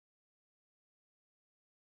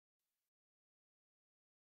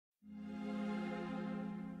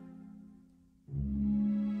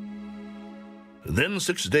Then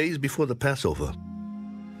 6 days before the Passover,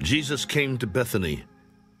 Jesus came to Bethany,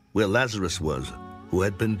 where Lazarus was, who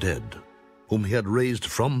had been dead, whom he had raised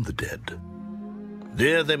from the dead.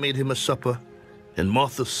 There they made him a supper, and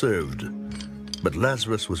Martha served, but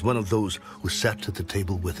Lazarus was one of those who sat at the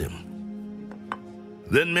table with him.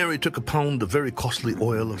 Then Mary took a pound of very costly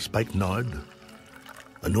oil of spikenard,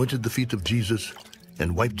 anointed the feet of Jesus,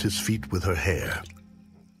 and wiped his feet with her hair.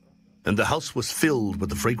 And the house was filled with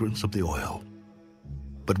the fragrance of the oil.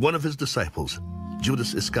 But one of his disciples,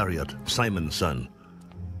 Judas Iscariot, Simon's son,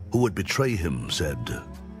 who would betray him, said,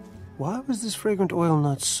 "Why was this fragrant oil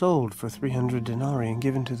not sold for 300 denarii and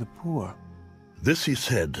given to the poor?" This he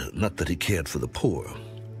said, not that he cared for the poor,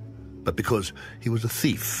 but because he was a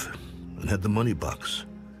thief and had the money box,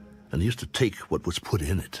 and used to take what was put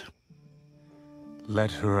in it.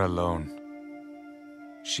 Let her alone.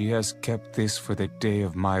 She has kept this for the day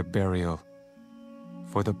of my burial.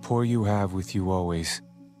 For the poor you have with you always,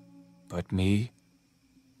 but me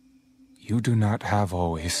you do not have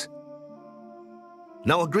always.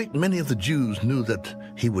 Now a great many of the Jews knew that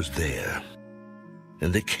he was there,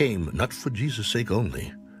 and they came not for Jesus' sake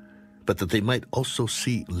only, but that they might also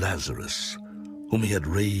see Lazarus, whom he had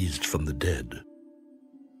raised from the dead.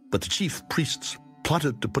 But the chief priests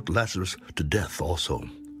plotted to put Lazarus to death also,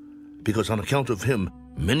 because on account of him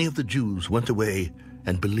many of the Jews went away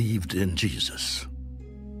and believed in Jesus.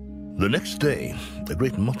 The next day, a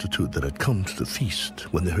great multitude that had come to the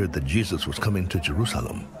feast, when they heard that Jesus was coming to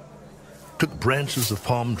Jerusalem, took branches of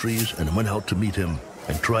palm trees and went out to meet him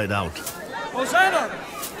and cried out, "Hosanna!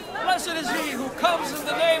 Blessed is he who comes in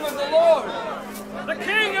the name of the Lord, the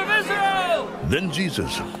King of Israel!" Then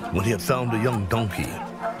Jesus, when he had found a young donkey,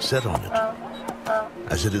 sat on it.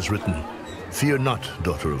 As it is written, "Fear not,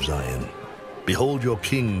 daughter of Zion. Behold, your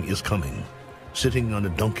king is coming, sitting on a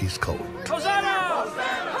donkey's colt." Hosanna!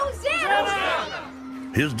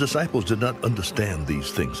 His disciples did not understand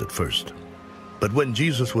these things at first. But when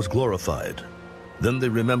Jesus was glorified, then they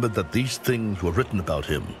remembered that these things were written about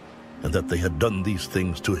him, and that they had done these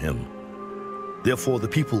things to him. Therefore the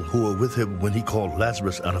people who were with him when he called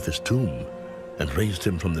Lazarus out of his tomb and raised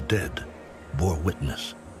him from the dead bore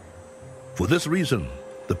witness. For this reason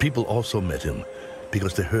the people also met him,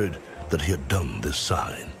 because they heard that he had done this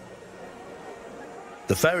sign.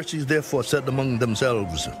 The Pharisees therefore said among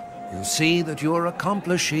themselves, "You see that you are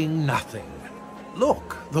accomplishing nothing.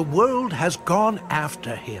 Look, the world has gone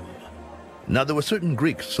after him." Now there were certain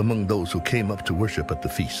Greeks among those who came up to worship at the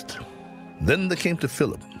feast. Then they came to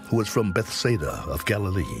Philip, who was from Bethsaida of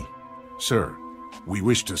Galilee. "Sir, we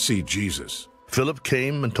wish to see Jesus." Philip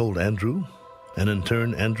came and told Andrew, and in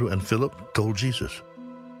turn Andrew and Philip told Jesus.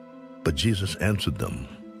 But Jesus answered them,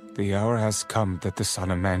 The hour has come that the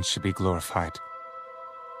Son of Man should be glorified.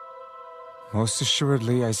 Most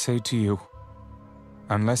assuredly I say to you,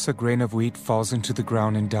 unless a grain of wheat falls into the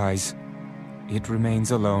ground and dies, it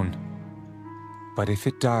remains alone. But if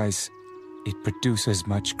it dies, it produces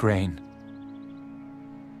much grain.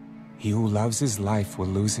 He who loves his life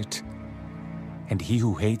will lose it, and he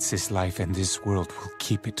who hates his life in this world will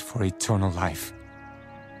keep it for eternal life.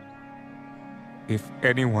 If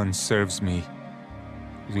anyone serves me,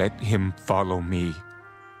 let him follow me,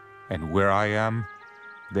 and where I am,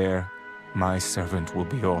 there my servant will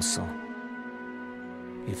be also.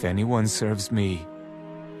 If anyone serves me,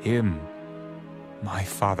 him my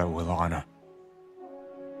Father will honor.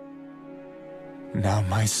 Now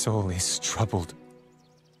my soul is troubled,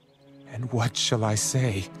 and what shall I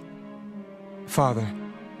say? Father,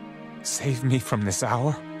 save me from this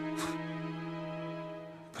hour?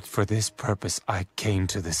 But for this purpose I came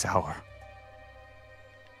to this hour.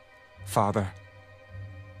 Father,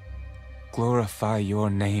 glorify your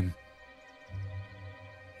name.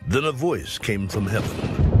 Then a voice came from heaven.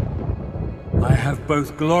 I have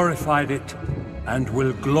both glorified it and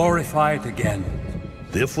will glorify it again.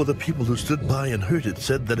 Therefore the people who stood by and heard it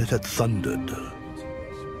said that it had thundered.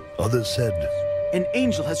 Others said, An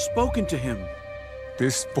angel has spoken to him.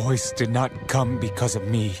 This voice did not come because of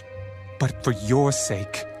me, but for your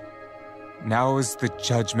sake. Now is the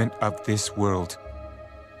judgment of this world.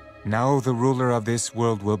 Now the ruler of this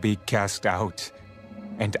world will be cast out,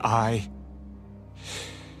 and I,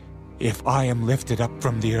 if I am lifted up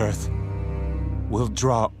from the earth, will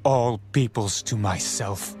draw all peoples to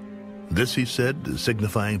myself. This he said,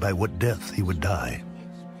 signifying by what death he would die.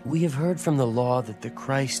 We have heard from the law that the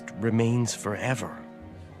Christ remains forever.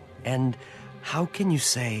 And how can you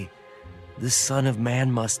say, the Son of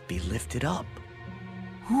Man must be lifted up?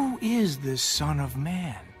 Who is this Son of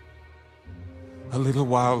Man? A little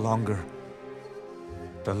while longer.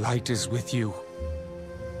 The light is with you.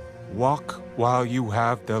 Walk while you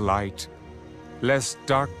have the light, lest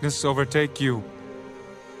darkness overtake you.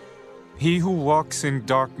 He who walks in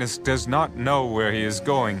darkness does not know where he is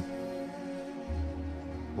going.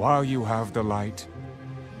 While you have the light,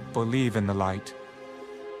 believe in the light,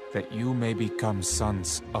 that you may become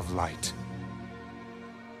sons of light.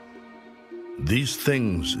 These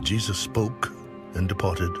things Jesus spoke and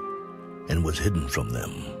departed, and was hidden from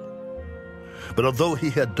them. But although he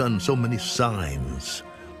had done so many signs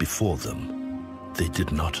before them, they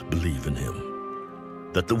did not believe in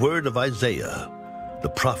him, that the word of Isaiah, the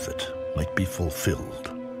prophet, might be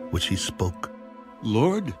fulfilled, which he spoke.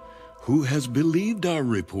 Lord, who has believed our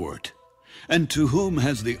report? And to whom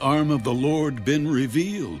has the arm of the Lord been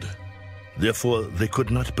revealed? Therefore they could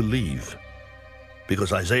not believe,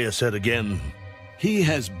 because Isaiah said again, He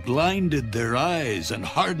has blinded their eyes and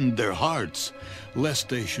hardened their hearts, lest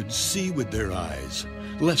they should see with their eyes,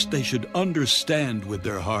 lest they should understand with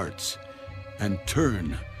their hearts, and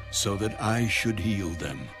turn so that I should heal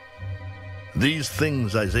them. These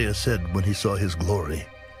things Isaiah said when he saw his glory,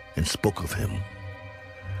 and spoke of him.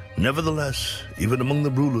 Nevertheless, even among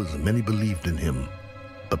the rulers many believed in him,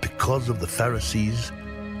 but because of the Pharisees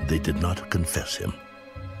they did not confess him,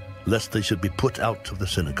 lest they should be put out of the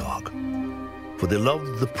synagogue. For they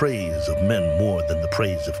loved the praise of men more than the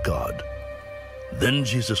praise of God. Then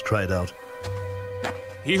Jesus cried out,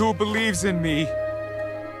 He who believes in me,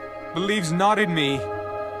 believes not in me,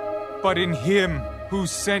 but in him who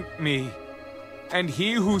sent me. And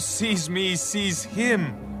he who sees me sees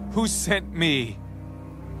him who sent me.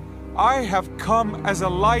 I have come as a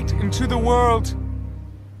light into the world,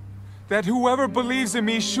 that whoever believes in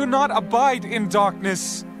me should not abide in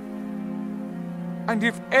darkness. And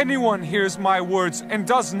if anyone hears my words and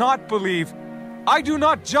does not believe, I do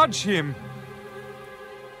not judge him.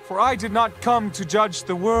 For I did not come to judge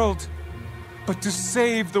the world, but to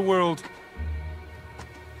save the world.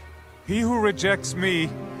 He who rejects me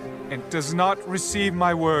and does not receive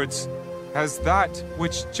my words has that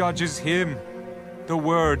which judges him. The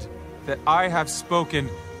word that I have spoken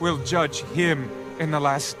will judge him in the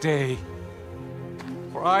last day.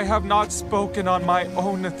 For I have not spoken on my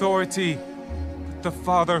own authority, but the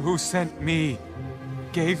Father who sent me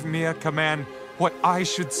gave me a command what I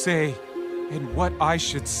should say and what I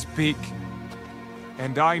should speak.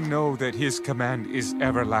 And I know that his command is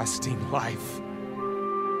everlasting life.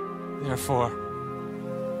 Therefore,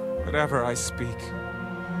 whatever I speak,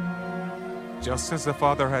 just as the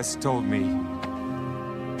Father has told me,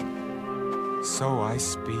 so I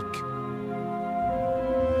speak.